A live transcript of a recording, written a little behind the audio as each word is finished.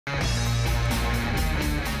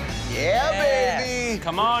Yeah, baby.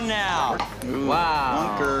 Come on now. Ooh,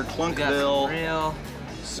 Wow. Clunkville. Real.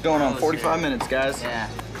 This is going on 45 minutes, guys. Yeah.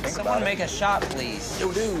 Someone make a shot, please.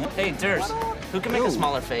 Yo, dude. Hey, Durst, who can make a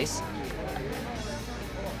smaller face?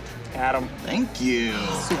 Adam. Thank you.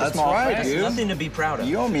 That's small right, face. dude. Nothing to be proud of.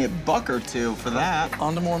 You owe me $1 or $2 for that.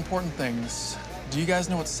 On to more important things. Do you guys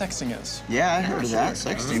know what sexting is? Yeah, I heard of that.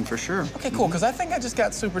 Sexting for sure. Okay, cool, because I think I just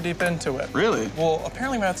got super deep into it. Really? Well,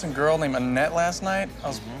 apparently we had some girl named Annette last night. I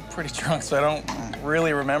was pretty drunk, so I don't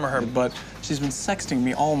really remember her, but she's been sexting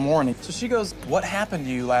me all morning. So she goes, "What happened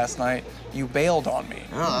to you last night? You bailed on me."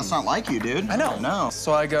 Oh, that's not like you, dude. I know. No.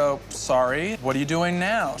 So I go, "Sorry, what are you doing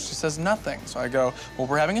now?" She says, "Nothing." So I go, "Well,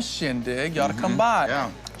 we're having a shindig. You ought to come by."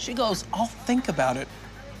 Yeah. She goes, "I'll think about it.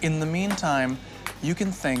 In the meantime, you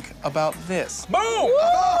can think about this." Boom!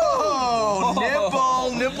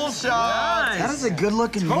 Oh, nipple shot. Nice. That is a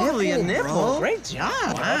good-looking Totally nipple, a nipple. bro. Great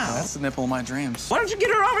job. Wow. That's the nipple of my dreams. Why don't you get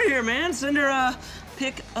her over here, man? Send her a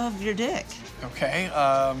pic of your dick. Okay,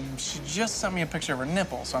 she just sent me a picture of her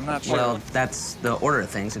nipple, so I'm not sure. Well, that's the order of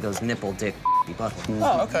things. It goes nipple, dick, butthole.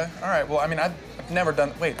 Oh, okay. All right. Well, I mean, I've never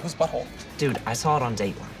done. Wait, who's butthole? Dude, I saw it on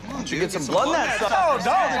Dateline. Why don't you get some blood in that stuff? Oh,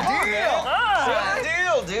 no, the deal.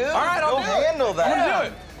 Deal, dude. All right, I'll Go do it. handle that. I'm gonna do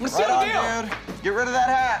it. I'm gonna seal the deal. Dude. Get rid of that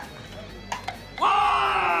hat.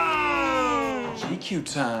 GQ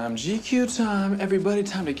time, GQ time. Everybody,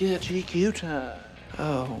 time to get GQ time.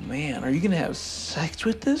 Oh, man. Are you gonna have sex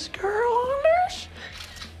with this girl, Anders?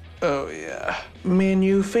 Oh, yeah. Man,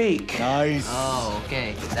 you fake. Nice. Oh,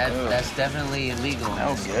 okay. That's definitely illegal.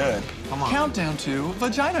 Oh, good. Come on. Countdown to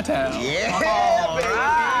Vagina Town. Yeah, baby.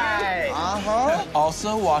 Right. Uh-huh.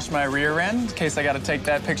 Also, wash my rear end in case I gotta take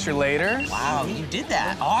that picture later. Wow, you did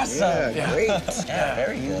that. Awesome. Yeah, great. Yeah,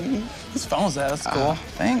 very good. Whose phone is that? That's cool.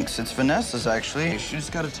 Thanks. It's Vanessa's, actually. She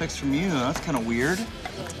just got a text from you. That's kind of weird.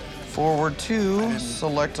 Forward to,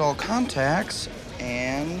 select all contacts,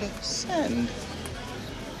 and send.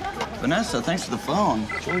 Vanessa, thanks for the phone.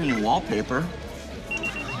 It's really new wallpaper.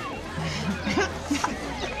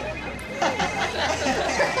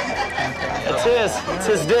 It's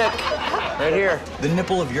his dick. Right here. The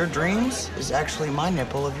nipple of your dreams is actually my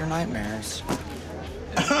nipple of your nightmares.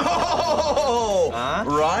 Oh,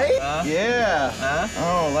 right? Yeah.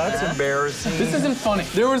 Oh, that's embarrassing. This isn't funny.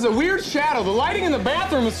 There was a weird shadow. The lighting in the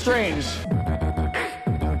bathroom is strange.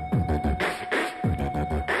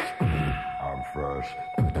 I'm fresh.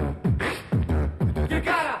 You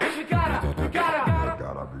gotta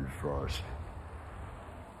Gotta be fresh.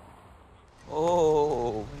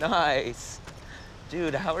 Oh, nice.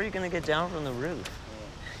 Dude, how are you gonna get down from the roof?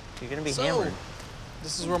 You're gonna be hammered.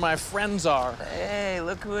 This is where my friends are. Hey,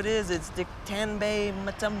 look who it is. It's Diktanbe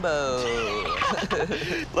Matumbo.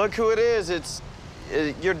 Look who it is. It's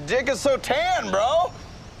your dick is so tan, bro.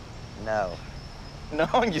 No. No,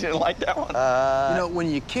 you didn't like that one. You know, when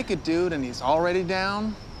you kick a dude and he's already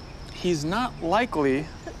down, he's not likely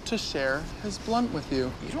to share his blunt with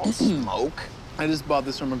you. You don't smoke. I just bought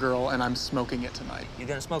this from a girl, and I'm smoking it tonight. You're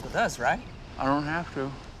gonna smoke with us, right? I don't have to.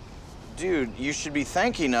 Dude, you should be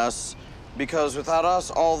thanking us because without us,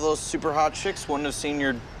 all those super hot chicks wouldn't have seen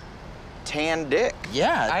your tan dick.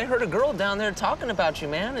 Yeah, I heard a girl down there talking about you,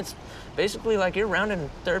 man. It's basically like you're rounding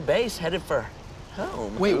third base, headed for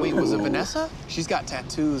home. Wait, was it Vanessa? She's got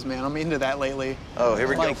tattoos, man. I'm into that lately. Oh, here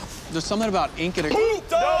we Like, go. there's something about ink and a...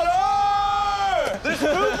 There's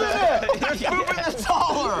poop in it! There's poop in the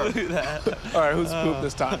dollar! All right, who's poop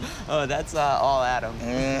this time? Oh, that's all Adam.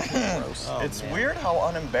 It's weird how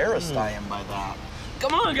unembarrassed I am by that.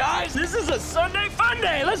 Come on, guys. This is a Sunday fun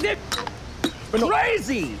day. Let's get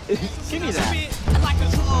crazy. Give me that.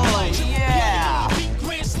 Oh, yeah!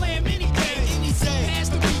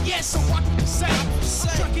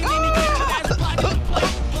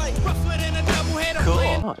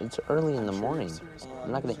 Cool. Oh, it's early in the morning.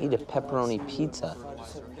 I'm not gonna eat a pepperoni pizza.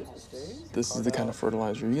 This is the kind of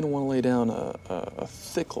fertilizer you're gonna want to lay down a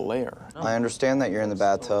thick layer. I understand that you're in the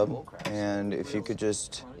bathtub, and if you could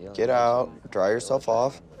just get out, dry yourself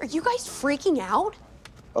off. Are you guys freaking out?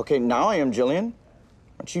 Okay, now I am, Jillian. Why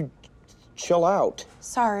don't you chill out?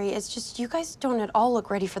 Sorry, it's just you guys don't at all look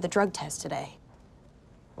ready for the drug test today.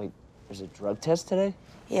 Wait, there's a drug test today?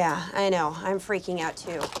 Yeah, I know. I'm freaking out,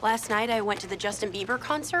 too. Last night, I went to the Justin Bieber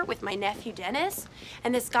concert with my nephew, Dennis,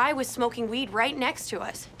 and this guy was smoking weed right next to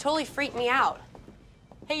us. Totally freaked me out.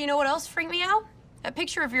 Hey, you know what else freaked me out? A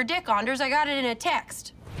picture of your dick, Anders. I got it in a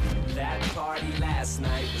text. That party last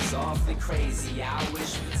night was awfully crazy. I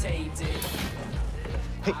wish we taped it.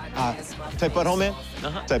 Hey, tight butthole, man?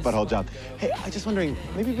 Tight butthole job. Hey, I just wondering,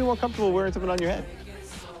 maybe you'd be more comfortable wearing something on your head.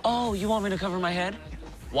 Oh, you want me to cover my head?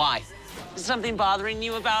 Why? Is something bothering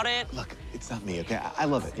you about it? Look, it's not me, okay? I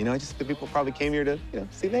love it. You know, just the people probably came here to,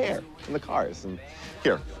 see the air and the cars. And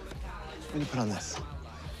here, let me put on this.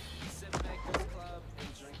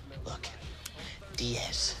 Look,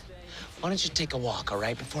 Diaz, why don't you take a walk, all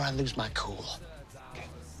right, before I lose my cool? Okay,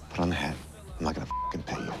 put on the hat. I'm not gonna f***ing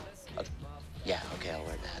pay you. Yeah, okay, I'll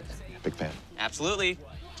wear the hat then. Big fan. Absolutely.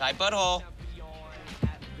 Tight butthole.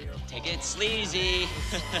 Take it sleazy.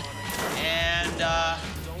 And,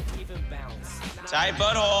 tight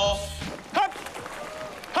butthole. Hop!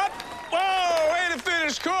 Hop! Whoa, way to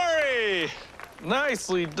finish, Corey!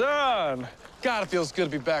 Nicely done. God, it feels good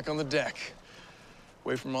to be back on the deck.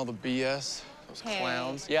 Away from all the BS, those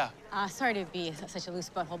clowns. Yeah. Sorry to be such a loose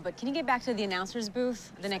butthole, but can you get back to the announcer's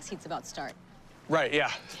booth? The next heat's about to start. Right,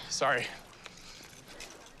 yeah. Sorry.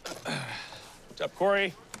 What's up,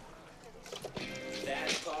 Corey?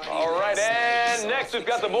 All right, and next we've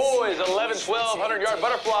got the boys, 11, 12, 100-yard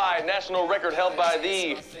butterfly, national record held by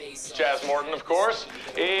the Chaz Morton, of course,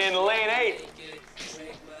 in lane 8.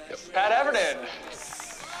 Pat Everton.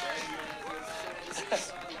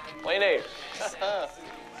 Lane 8.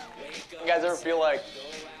 You guys ever feel like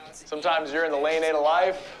sometimes you're in the lane 8 of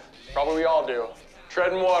life? Probably we all do.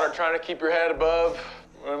 Treading water, trying to keep your head above,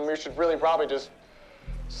 when we should really probably just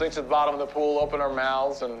sink to the bottom of the pool, open our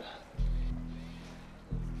mouths, and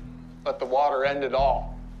let the water end it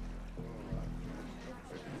all.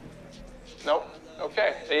 Nope.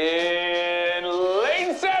 Okay. In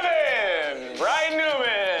lane 7, Brian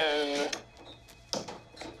Newman.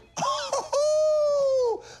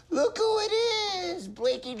 Oh, look who it is.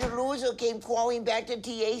 Blakey DeLuzo came crawling back to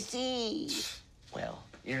TAC. Well,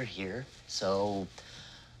 you're here, so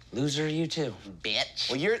loser you too, bitch.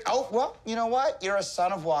 Well, you know what? You're a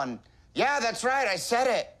son of one. Yeah, that's right, I said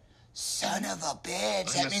it. Son of a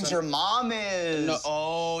bitch. That means your mom is. No,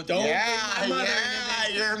 oh, don't bring my mother into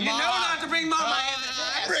this. Your mom. You know not to bring mama into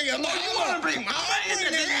this. Bring him. You want to bring mama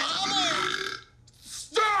into this?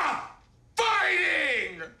 Stop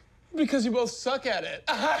fighting! Because you both suck at it.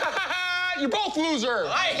 You're both losers.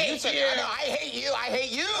 I hate you. I hate you. I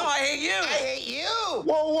hate you. I hate you. I hate you.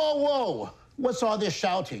 Whoa, whoa, whoa. What's all this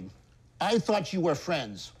shouting? I thought you were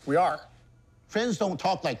friends. We are. Friends don't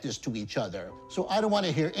talk like this to each other. So I don't want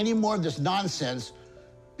to hear any more of this nonsense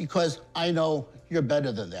because I know you're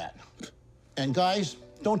better than that. And guys,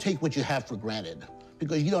 don't take what you have for granted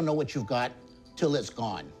because you don't know what you've got till it's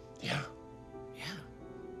gone. Yeah. Yeah.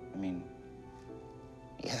 I mean,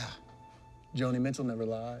 yeah. Joni Mitchell never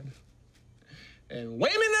lied. And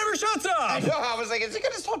Wayman never shuts up! I know, I was like, is he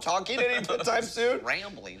gonna stop talking anytime soon?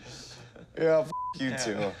 Rambling. Yeah, you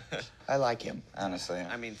too. I like him, honestly.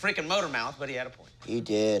 I mean, freaking motor mouth, but he had a point. He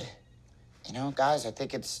did. You know, guys, I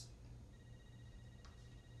think it's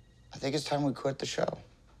time we quit the show.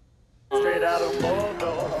 Straight out of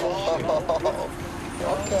Moto.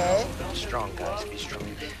 Okay. Be strong, guys. Be strong.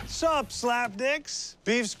 Sup, slapdicks?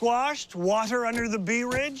 Beef squashed, water under the Bee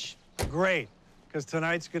Ridge? Great, because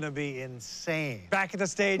tonight's gonna be insane. Back at the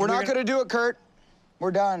stage, We're not gonna do it, Kurt.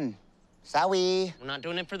 We're done. Sorry. We're not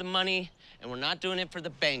doing it for the money, and we're not doing it for the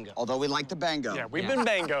bango. Although we like the bango. Yeah, we've been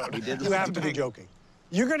bangoed. We did. You have to be joking.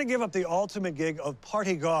 You're gonna give up the ultimate gig of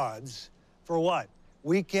party gods for what?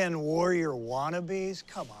 Weekend warrior wannabes?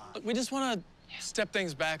 Come on. Look, we just want to step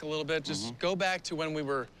things back a little bit. Just go back to when we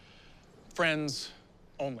were friends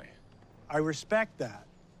only. I respect that.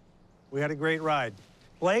 We had a great ride.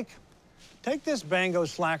 Blake, take this bango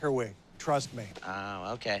slacker wig. Trust me.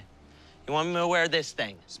 Oh, okay. You want me to wear this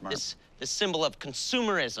thing? Smart. This symbol of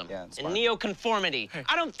consumerism Yeah, and smart. neo-conformity. Hey.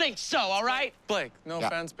 I don't think so, all right? Blake, no Yeah.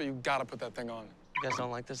 offense, but you gotta put that thing on. You guys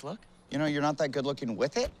don't like this look? You know, you're not that good looking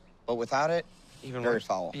with it, but without it, Even very worse.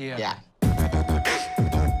 foul. Yeah. Yeah.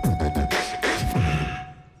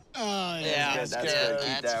 Yeah, good, that's yeah, good. Keep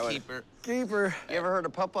that's that a one. keeper. Keeper. You ever heard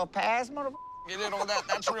of Papa Pass, mother? Get in on that.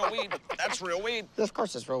 That's real weed. That's real weed. Of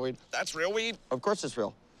course it's real weed. That's real weed. Of course it's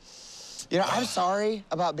real. You know, I'm sorry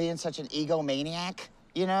about being such an egomaniac.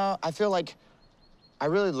 You know, I feel like I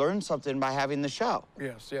really learned something by having the show.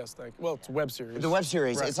 Yes, thank you. Well, it's a web series. The web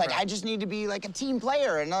series. Right, it's like, right. I just need to be like a team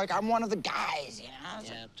player and like I'm one of the guys, you know? It's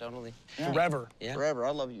Yeah, totally. Forever. Yeah. Forever. I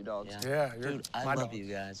love you, dogs. Yeah, you're Dude, I my love dog. you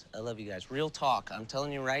guys. I love you guys. Real talk. I'm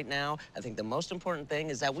telling you right now, I think the most important thing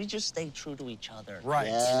is that we just stay true to each other. Right,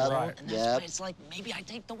 Yep. right. And that's why it's like, maybe I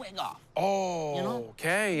take the wig off. Oh, You know?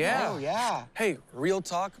 okay, yeah. Oh, yeah. Hey, real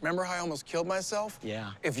talk, remember how I almost killed myself? Yeah.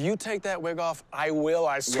 If you take that wig off, I will,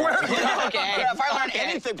 I swear. Okay. Yeah, if I learn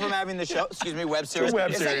anything from having the show. Excuse me, web series.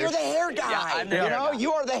 web is that series. you're the hair guy. Yeah, I'm the hair guy.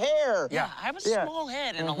 You are the hair. Yeah, I have a small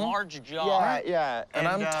head and a large jaw. Yeah, yeah. And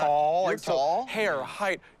I'm tall. You're like, so tall. hair,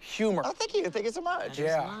 height, humor. Oh, thank you. Thank you so much. It's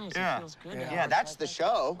nice. Yeah. It feels good. Yeah, that's the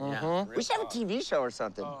show. Yeah. We should have a TV show or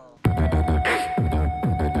something.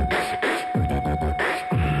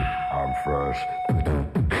 I'm fresh.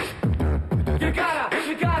 You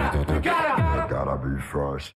gotta Gotta be fresh.